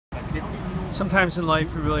Sometimes in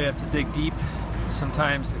life we really have to dig deep.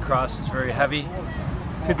 Sometimes the cross is very heavy.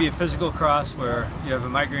 It could be a physical cross where you have a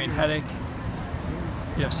migraine headache,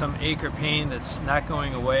 you have some ache or pain that's not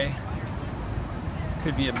going away. It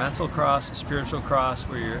could be a mental cross, a spiritual cross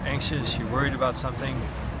where you're anxious, you're worried about something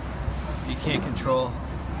you can't control.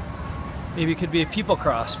 Maybe it could be a people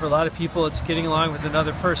cross. For a lot of people it's getting along with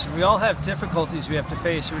another person. We all have difficulties we have to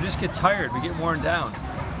face. We just get tired, we get worn down.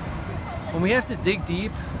 When we have to dig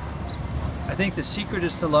deep, I think the secret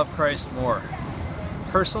is to love Christ more.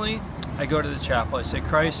 Personally, I go to the chapel, I say,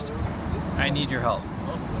 Christ, I need your help.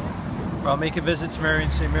 Or I'll make a visit to Mary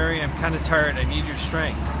and say, Mary, I'm kind of tired, I need your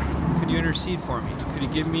strength. Could you intercede for me? Could you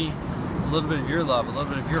give me a little bit of your love, a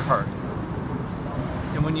little bit of your heart?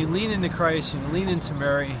 And when you lean into Christ and you lean into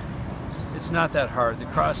Mary, it's not that hard. The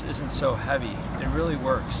cross isn't so heavy. It really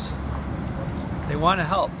works. They want to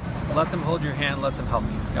help. Let them hold your hand, let them help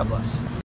you. God bless.